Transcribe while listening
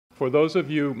for those of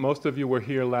you, most of you were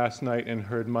here last night and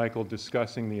heard Michael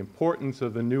discussing the importance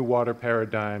of the new water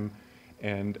paradigm.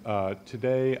 And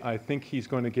today, I think he's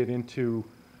going to get into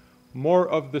more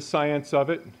of the science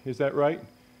of it. Is that right?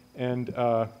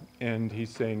 And he's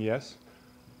saying yes.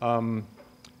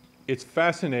 It's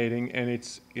fascinating, and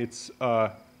it's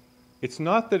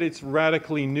not that it's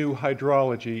radically new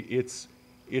hydrology.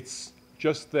 It's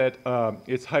just that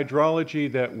it's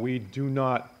hydrology that we do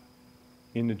not,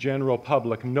 in the general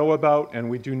public, know about, and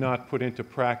we do not put into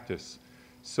practice.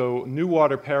 So new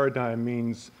water paradigm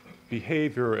means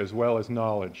behavior as well as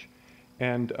knowledge.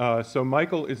 And so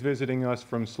Michael is visiting us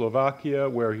from Slovakia,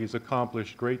 where he's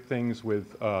accomplished great things with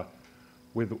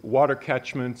water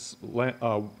catchments,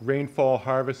 rainfall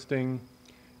harvesting,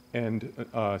 and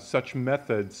such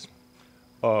methods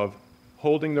of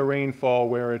holding the rainfall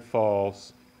where it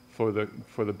falls for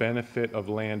the benefit of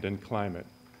land and climate.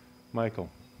 Michael.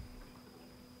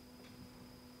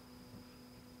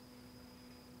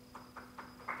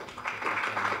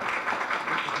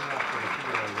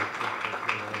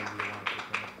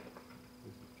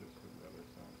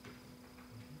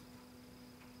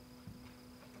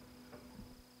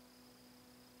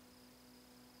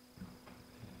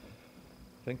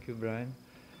 Thank you, Brian.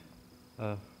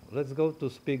 Let's go to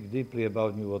speak deeply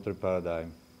about new water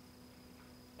paradigm.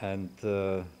 And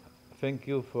thank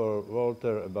you for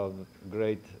Walter about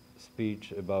great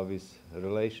speech about this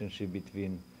relationship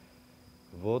between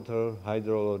water,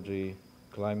 hydrology,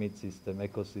 climate system,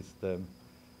 ecosystem,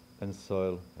 and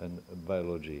soil and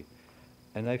biology.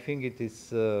 And I think it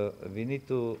is, we need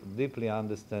to deeply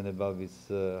understand about this,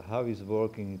 how is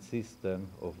working system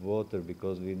of water,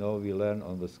 because we know we learn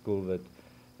on the school that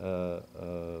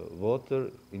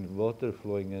water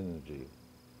flowing energy,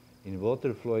 in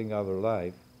water flowing our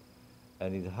life,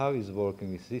 and how is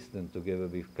working the system together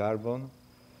with carbon,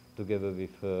 together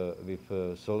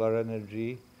with solar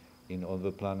energy on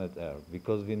the planet Earth,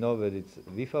 because we know that it's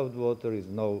without water is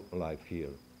no life here,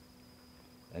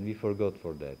 and we forgot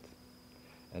for that.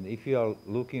 And if you are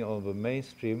looking on the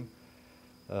mainstream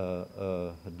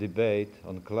debate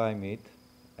on climate,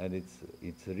 and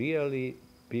it's really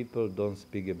people don't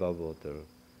speak about water,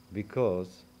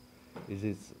 because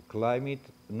this climate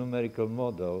numerical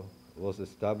model was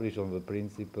established on the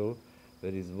principle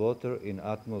that is water in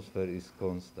atmosphere is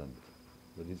constant,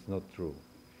 but it's not true.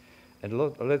 And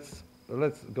let's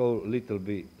go a little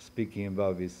bit speaking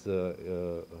about this,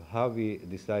 how we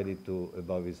decided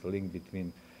about this link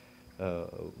between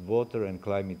water and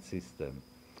climate system.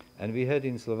 And we had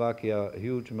in Slovakia a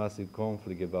huge, massive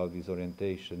conflict about this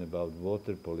orientation about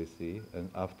water policy and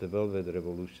after Velvet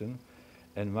Revolution.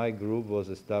 And my group was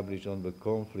established on the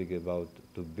conflict about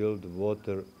to build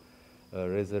water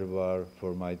reservoir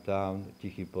for my town,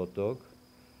 Tichy Potok,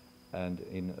 and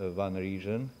in one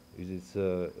region, which is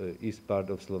east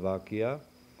part of Slovakia.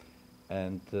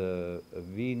 And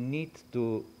we need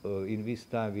to, in this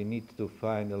time, we need to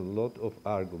find a lot of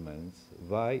arguments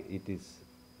why it is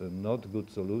not good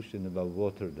solution about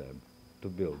water dam, to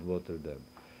build water dam.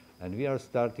 And we are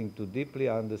starting to deeply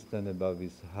understand about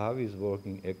this, how is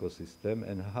working ecosystem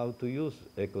and how to use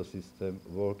ecosystem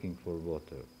working for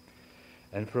water.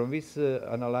 And from this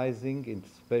analyzing,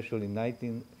 especially in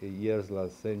 19 years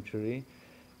last century,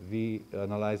 we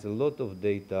analyze a lot of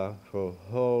data for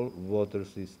whole water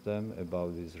system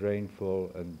about this rainfall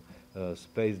and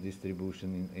space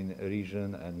distribution in a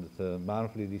region and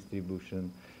monthly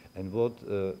distribution, and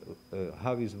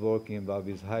how is working about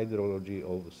this hydrology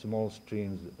of small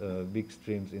streams, big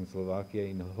streams in Slovakia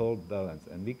in whole balance,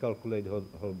 and we calculate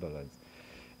whole balance.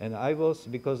 And I was,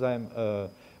 because I'm a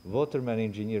waterman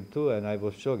engineer too, and I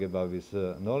was shocked about this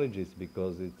knowledge,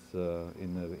 because it's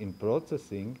in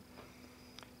processing,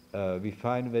 we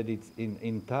find that it's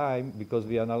in time, because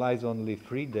we analyze only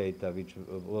free data, which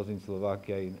was in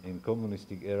Slovakia in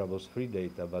communistic era was free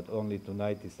data, but only to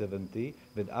 1970.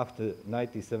 But after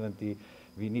 1970,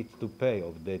 we need to pay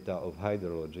of data of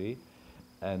hydrology.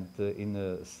 And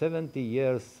in 70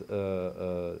 years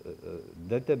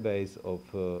database of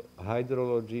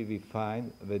hydrology, we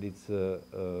find that it's,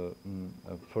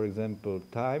 for example,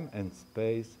 time and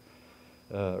space,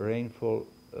 rainfall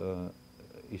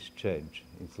is changed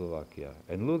in Slovakia.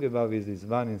 And look about this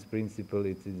one in principle,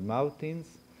 it is mountains,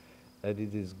 and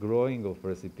it is growing of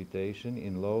precipitation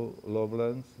in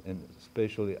lowlands, and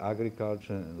especially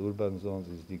agriculture and urban zones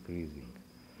is decreasing.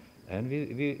 And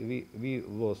we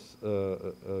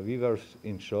were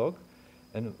in shock,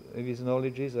 and with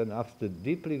knowledges, and after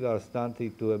deeply we are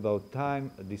starting to about time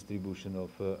distribution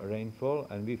of rainfall,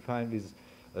 and we find this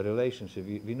relationship.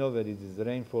 We know that it is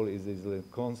rainfall is a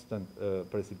constant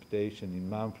precipitation in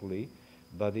monthly,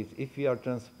 But if we are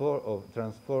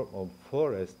transform of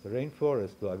forest,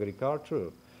 rainforest to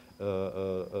agricultural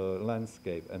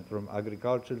landscape, and from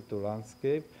agriculture to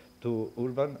landscape to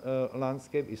urban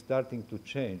landscape is starting to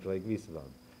change, like this one.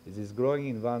 It is growing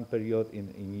in one period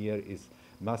in year is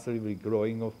massively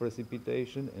growing of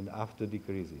precipitation and after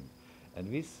decreasing.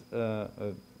 And this,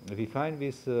 we find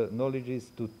this knowledge is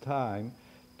to time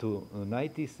to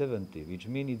 1970, which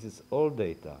means it's all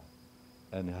data.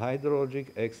 And hydrologic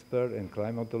expert and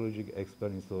climatologic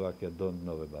expert in Slovakia don't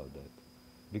know about that.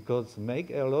 Because make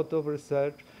a lot of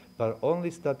research, but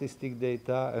only statistic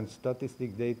data and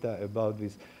statistic data about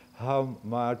this, how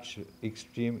much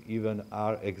extreme events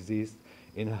exist,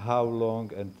 in how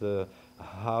long, and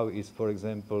how is, for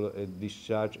example, a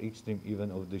discharge, extreme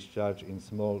event of discharge in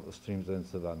small streams and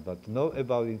so on. But know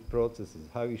about its processes,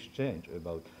 how is change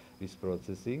about this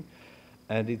processing.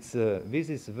 And it's, this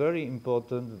is very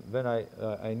important when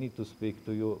I need to speak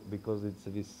to you, because it's,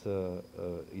 this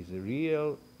is a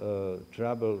real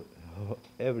trouble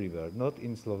everywhere, not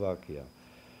in Slovakia.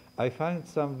 I find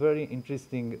some very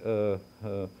interesting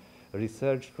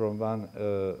research from one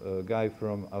guy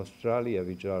from Australia,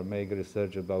 which are make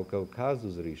research about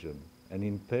Caucasus region. And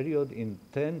in period in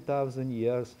 10,000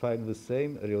 years find the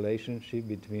same relationship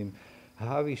between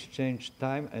how is changed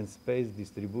time and space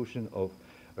distribution of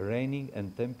raining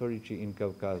and temperature in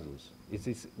Caucasus. It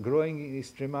is growing in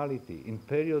extremality in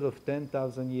period of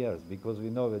 10,000 years, because we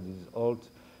know that this is old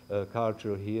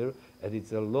culture here, and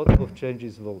it's a lot of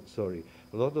changes. Well, sorry,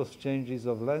 a lot of changes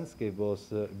of landscape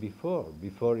was before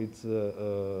it's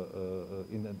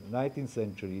in the 19th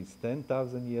century. It's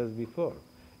 10,000 years before,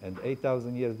 and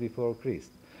 8,000 years before Christ.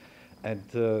 And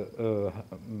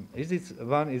this is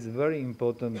one is very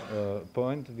important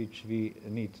point which we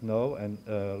need to know and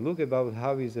look about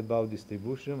how is about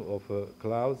distribution of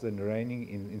clouds and raining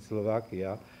in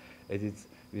Slovakia, as it's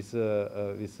with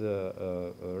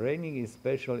raining is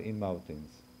special in mountains.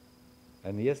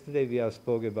 And yesterday we have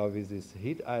spoke about with these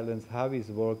heat islands, how is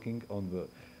working on the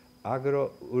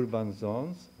agro-urban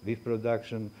zones with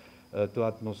production to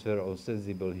atmosphere of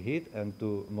sensible heat and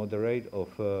to moderate of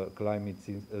climate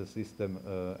system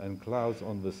and clouds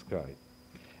on the sky.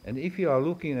 And if you are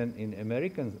looking in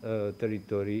American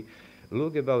territory,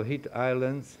 look about heat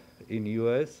islands in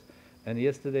US. And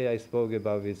yesterday I spoke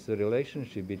about this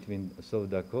relationship between South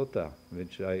Dakota,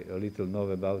 which I a little know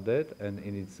about that, and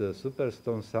in its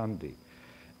Superstorm Sandy.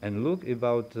 And look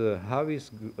about how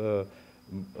is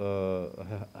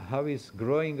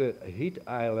growing heat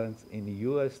islands in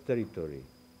U.S. territory.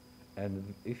 And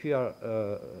if you are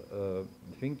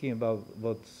thinking about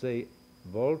what say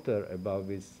Walter about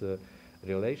this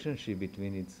relationship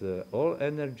between its all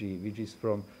energy which is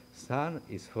from sun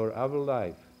is for our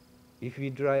life. If we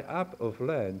dry up of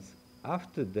lands,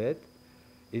 after that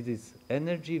it is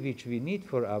energy which we need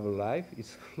for our life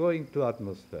is flowing to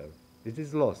atmosphere. It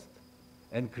is lost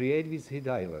and create these heat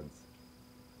islands.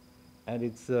 And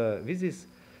it's this is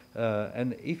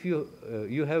and if you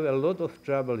you have a lot of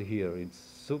trouble here. It's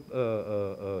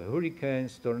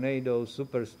hurricanes, tornadoes,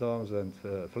 superstorms, and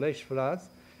flash floods,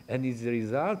 and it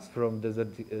results from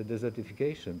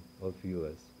desertification of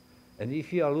U.S. And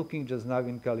if you are looking just now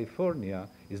in California,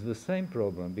 it's the same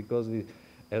problem, because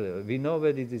we know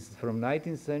that it is from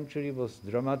 19th century was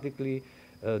dramatically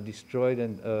destroyed,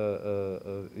 and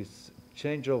it's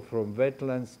change from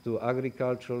wetlands to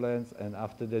agricultural lands, and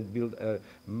after that build a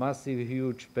massive,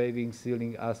 huge paving,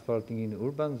 sealing, asphalting in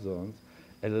urban zones,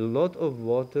 and a lot of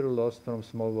water lost from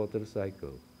small water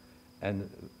cycle. And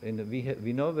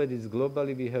we know that it's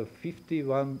globally we have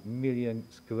 51 million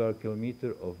square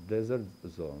kilometers of desert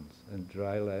zones and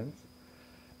dry lands,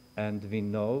 and we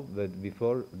know that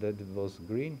before that was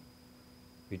green,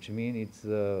 which means it's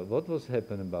what was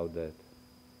happened about that.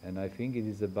 And I think it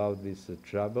is about this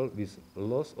trouble with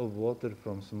loss of water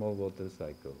from small water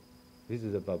cycle. This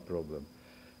is about problem.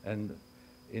 And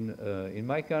in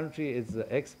my country, it's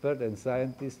the expert and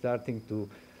scientists starting to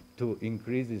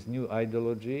increase this new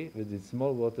ideology that the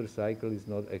small water cycle is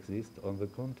not exist on the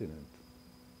continent.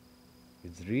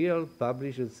 It's real,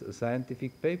 published a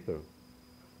scientific paper.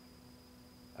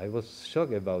 I was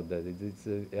shocked about that.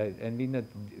 And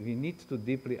we need to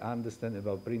deeply understand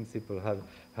about principle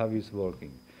how it's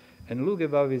working. And look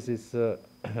about this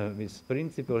this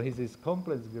principle. This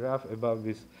complex graph about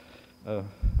this. How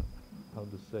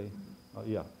to say? Oh,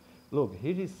 yeah. Look,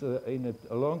 here is in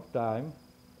a long time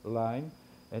line,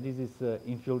 and this is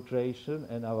infiltration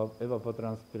and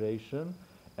evapotranspiration.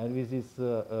 And with this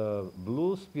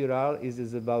blue spiral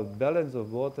is about balance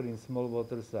of water in small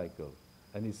water cycle.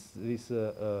 And this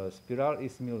spiral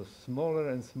is smaller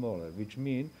and smaller, which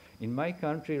means in my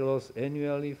country lost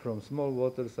annually from small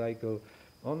water cycle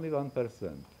only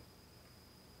 1%.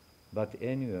 But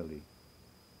annually,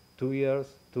 2 years,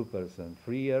 2%,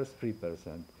 3 years,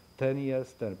 3%, 10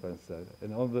 years, 10%.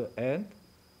 And on the end,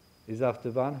 is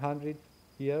after 100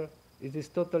 years, it is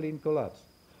totally in collapse.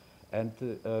 And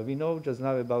we know just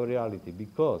now about reality,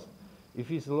 because if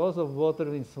it's loss of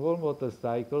water in small water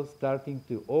cycles, starting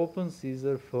to open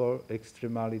season for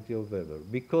extremality of weather,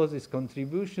 because its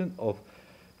contribution of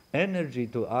energy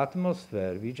to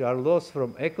atmosphere, which are lost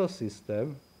from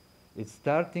ecosystem, it's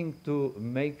starting to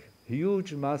make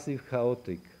huge, massive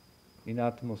chaotic in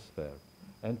atmosphere.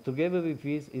 And together with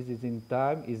this, is in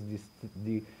time, is this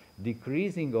the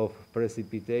decreasing of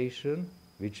precipitation,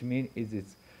 which means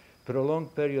it's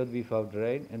prolonged period without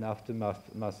rain and after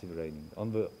massive raining.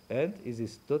 On the end, it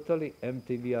is totally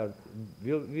empty.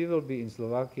 We will be in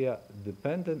Slovakia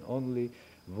dependent only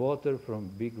water from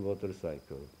big water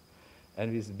cycle.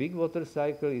 And this big water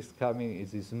cycle is coming,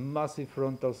 is this massive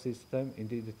frontal system,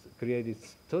 and it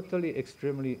creates totally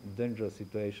extremely dangerous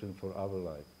situation for our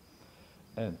life.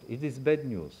 And it is bad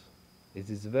news. It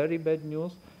is very bad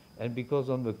news, and because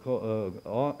on the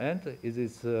end it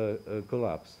is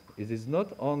collapse. It is not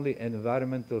only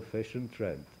environmental fashion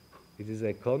trend. It is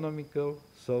economical,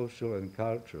 social, and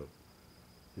cultural.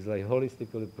 It's like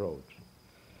holistic approach.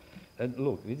 And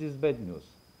look, this is bad news.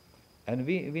 And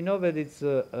we know that it's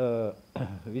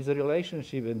with a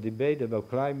relationship and debate about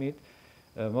climate.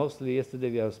 Mostly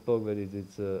yesterday we have spoke that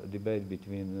it's a debate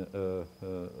between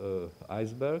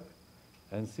iceberg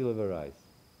and sea level rise.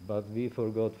 But we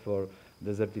forgot for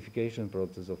desertification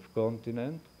process of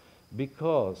continent,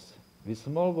 because with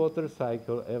small water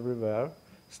cycle everywhere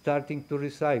starting to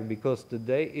recycle, because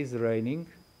today is raining,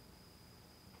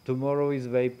 tomorrow is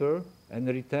vapor, and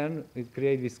return, it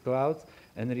creates these clouds,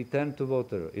 and return to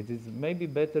water. It is maybe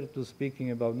better to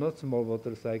speaking about not small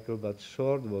water cycle, but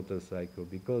short water cycle,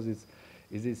 because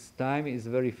its time is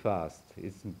very fast.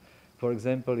 It's, for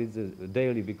example, it's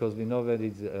daily, because we know that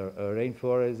it's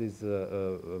rainforest is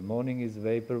morning is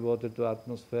vapor water to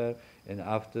atmosphere, and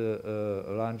after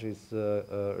lunch is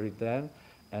return,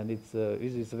 and it's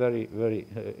this is very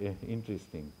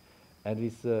interesting, and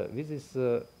this is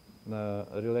a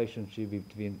relationship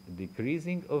between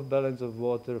decreasing of balance of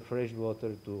water, fresh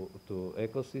water to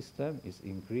ecosystem is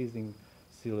increasing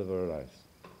sea level rise.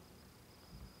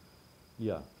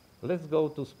 Yeah, let's go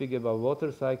to speak about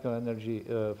water cycle, energy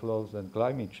flows, and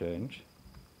climate change.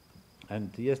 And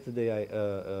yesterday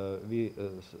we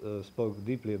spoke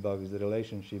deeply about this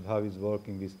relationship, how it's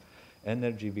working with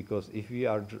energy, because if we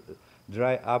are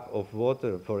dry up of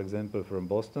water, for example, from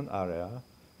Boston area,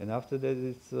 and after that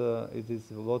it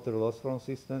is water loss from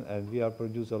system, and we are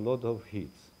produce a lot of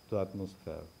heat to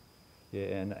atmosphere.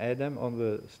 Yeah, and Adam on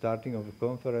the starting of the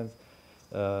conference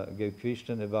gave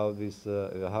question about this,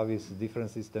 how is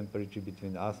differences temperature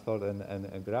between asphalt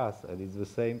and grass, and it's the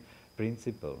same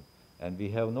principle. And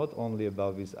we have not only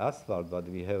about this asphalt, but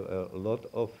we have a lot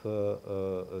of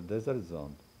desert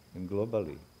zone in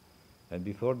globally. And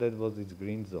before that was its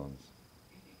green zones.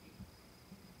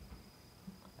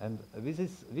 And this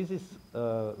is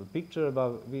a picture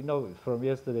about, we know from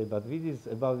yesterday, but this is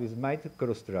about this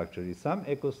microstructure. In some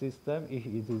ecosystem,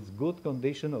 it is good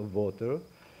condition of water,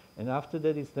 and after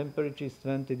that its temperature is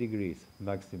 20 degrees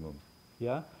maximum.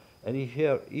 Yeah? And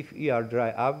if we are dry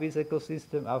up this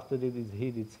ecosystem, after that it's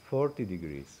heat, it's 40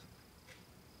 degrees.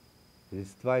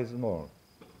 It's twice more.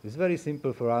 It's very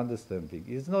simple for understanding.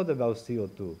 It's not about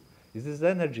CO2. This is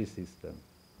energy system.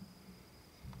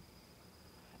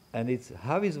 And it's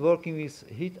how it's working with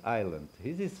heat island.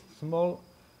 This is small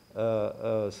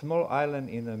island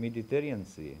in the Mediterranean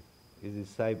Sea. This is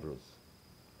Cyprus.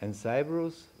 And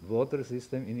Cyprus water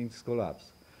system in its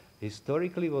collapse.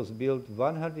 Historically was built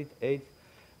 108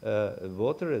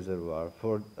 water reservoir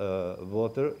for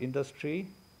water industry,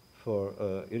 for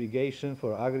irrigation,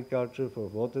 for agriculture, for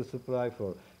water supply,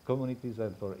 for communities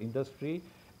and for industry.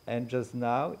 And just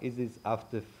now, it is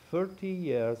after 30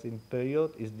 years in period,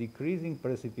 is decreasing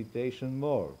precipitation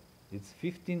more. It's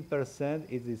 15%,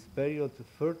 in this period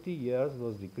 30 years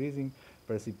was decreasing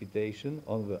precipitation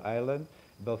on the island,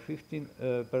 about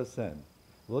 15%.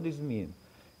 What does it mean?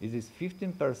 It is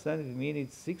 15%, it means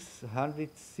it's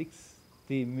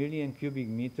 660 million cubic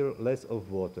meter less of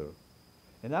water.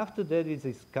 And after that, it's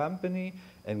this company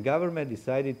and government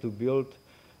decided to build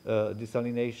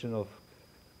desalination of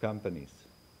companies.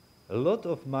 A lot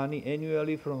of money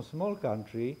annually from small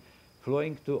country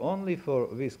flowing to only for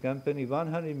this company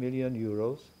 100 million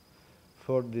euros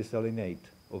for desalinate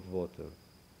of water.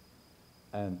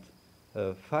 And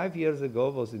 5 years ago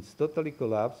was it's totally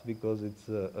collapsed because it's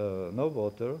no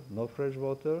water, no fresh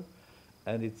water,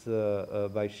 and it's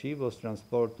by ship was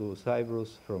transported to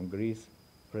Cyprus from Greece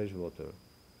fresh water.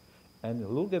 And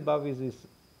look above is this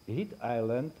heat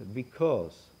island,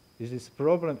 because this is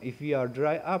problem if we are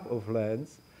dry up of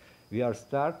lands, we are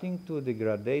starting to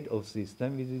degrade of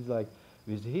system, which is like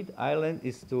with heat island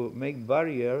is to make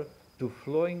barrier to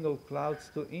flowing of clouds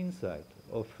to inside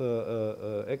of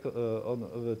on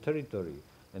the territory.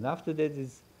 And after that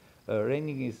is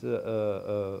raining is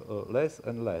less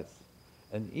and less.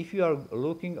 And if you are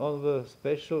looking on the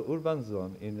special urban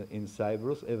zone in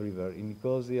Cyprus, everywhere, in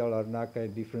Nicosia, Larnaca,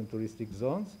 and different touristic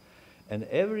zones, and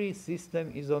every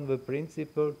system is on the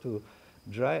principle to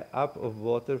dry up of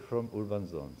water from urban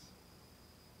zones.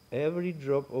 Every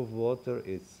drop of water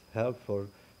is helpful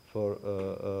for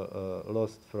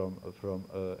lost from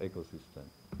ecosystem.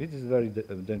 This is very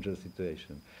dangerous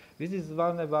situation. This is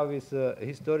one about is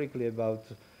historically about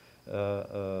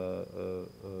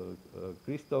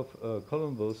Christoph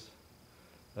Columbus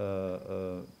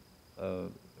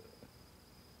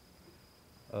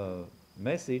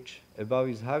message about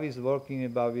his, how he's working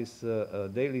about his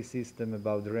daily system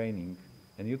about raining,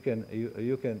 and you can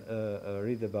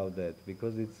read about that,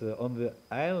 because it's on the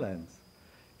islands.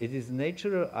 It is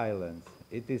natural islands.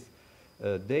 It is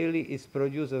daily is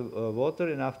produced water,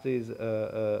 and after is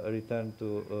returned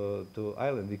to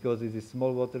island, because it is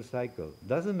small water cycle.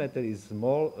 Doesn't matter is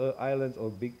small islands or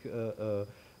big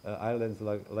islands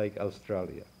like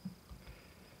Australia.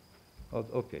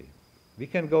 Okay, we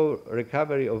can go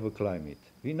recovery of the climate.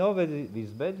 We know that this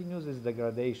bad news is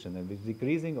degradation and with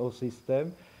decreasing of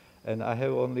system, and I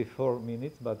have only 4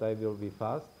 minutes, but I will be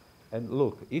fast. And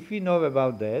look, if we know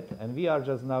about that, and we are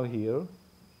just now here,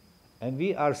 and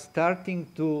we are starting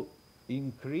to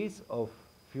increase of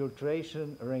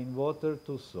filtration rainwater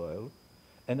to soil,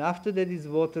 and after that is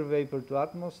water vapor to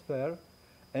atmosphere,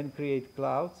 and create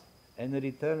clouds, and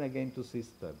return again to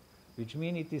system, which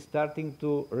means it is starting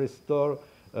to restore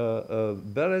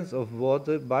balance of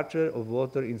water, buffer of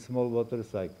water in small water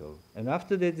cycle. And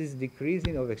after that is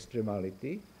decreasing of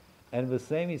extremality, and the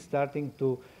same is starting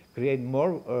to create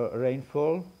more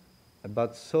rainfall,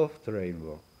 but soft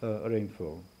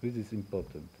rainfall. This is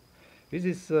important. This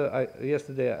is,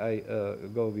 yesterday I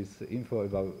go with info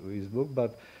about this book,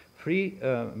 but 3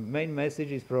 main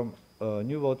messages from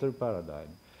new water paradigm.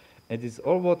 And this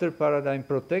all water paradigm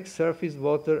protects surface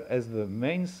water as the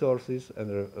main sources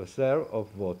and reserve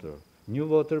of water. New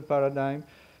water paradigm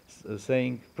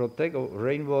saying protect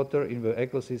rainwater in the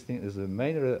ecosystem as the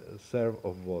main reserve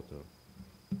of water.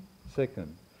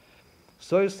 Second,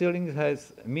 soil sealing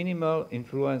has minimal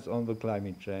influence on the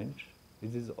climate change.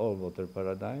 This is all water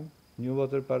paradigm. New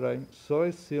water paradigm,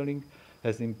 soil sealing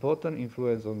has important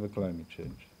influence on the climate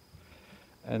change.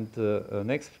 And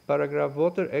next paragraph,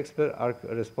 water experts are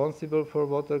responsible for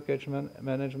water catchment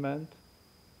management.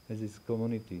 This is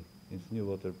community, it's new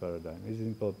water paradigm. This is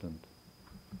important.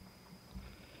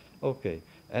 Okay,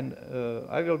 and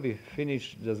I will be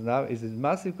finished just now. It is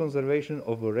massive conservation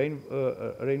of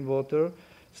rainwater,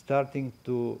 starting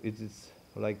to, it is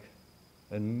like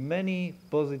many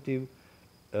positive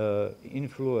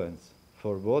influence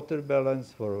for water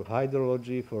balance, for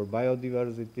hydrology, for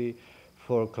biodiversity,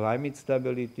 for climate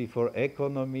stability, for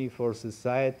economy, for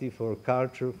society, for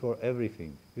culture, for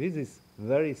everything. This is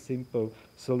very simple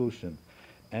solution.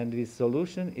 And this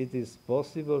solution, it is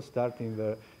possible starting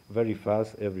very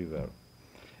fast everywhere.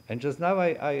 And just now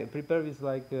I prepare this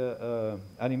like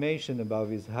animation about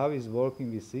this, how is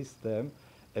working this system,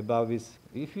 about this.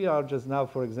 If we are just now,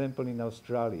 for example, in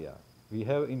Australia, we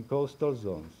have in coastal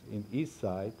zones, in east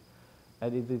side,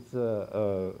 and it is,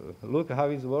 look how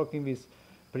it's working with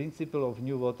principle of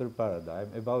new water paradigm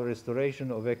about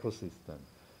restoration of ecosystem.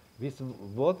 With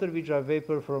water which are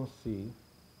vapor from sea,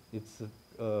 it's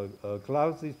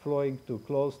clouds is flowing too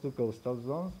close to coastal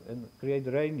zones and create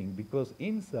raining, because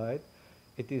inside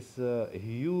it is a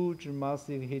huge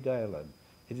massive heat island.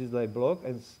 It is like block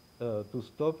and to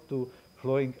stop to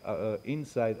flowing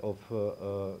inside of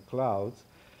clouds.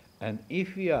 And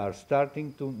if we are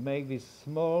starting to make this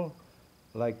small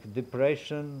like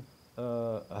depression,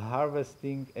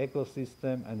 harvesting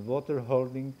ecosystem and water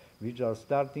holding, which are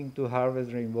starting to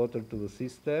harvest rainwater to the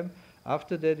system.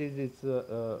 After that, it is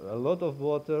a lot of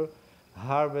water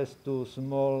harvest to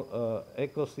small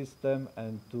ecosystem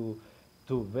and to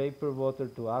vapor water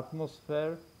to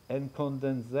atmosphere and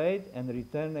condensate and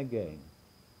return again.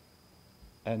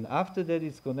 And after that,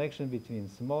 it's connection between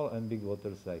small and big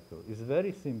water cycle. It's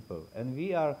very simple. And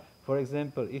we are, for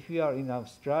example, if we are in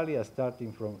Australia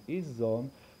starting from east zone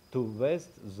to west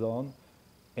zone,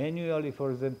 annually,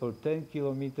 for example, 10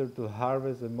 kilometers to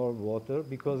harvest and more water,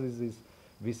 because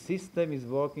this system is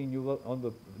working on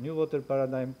the new water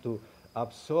paradigm to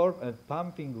absorb and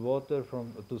pumping water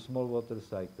to small water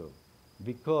cycle.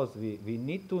 because we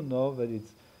need to know that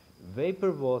it's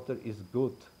vapor water is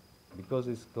good because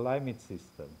it's climate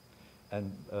system,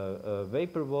 and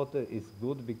vapor water is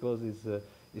good because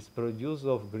it's produce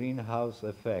of greenhouse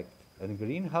effect, and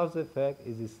greenhouse effect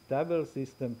is a stable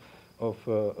system of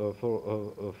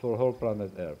for whole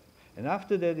planet Earth. And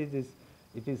after that, it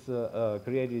is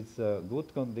created a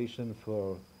good condition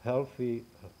for healthy,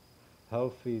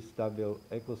 stable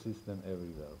ecosystem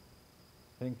everywhere.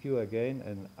 Thank you again,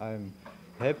 and I'm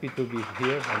happy to be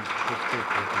here and to speak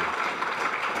with you.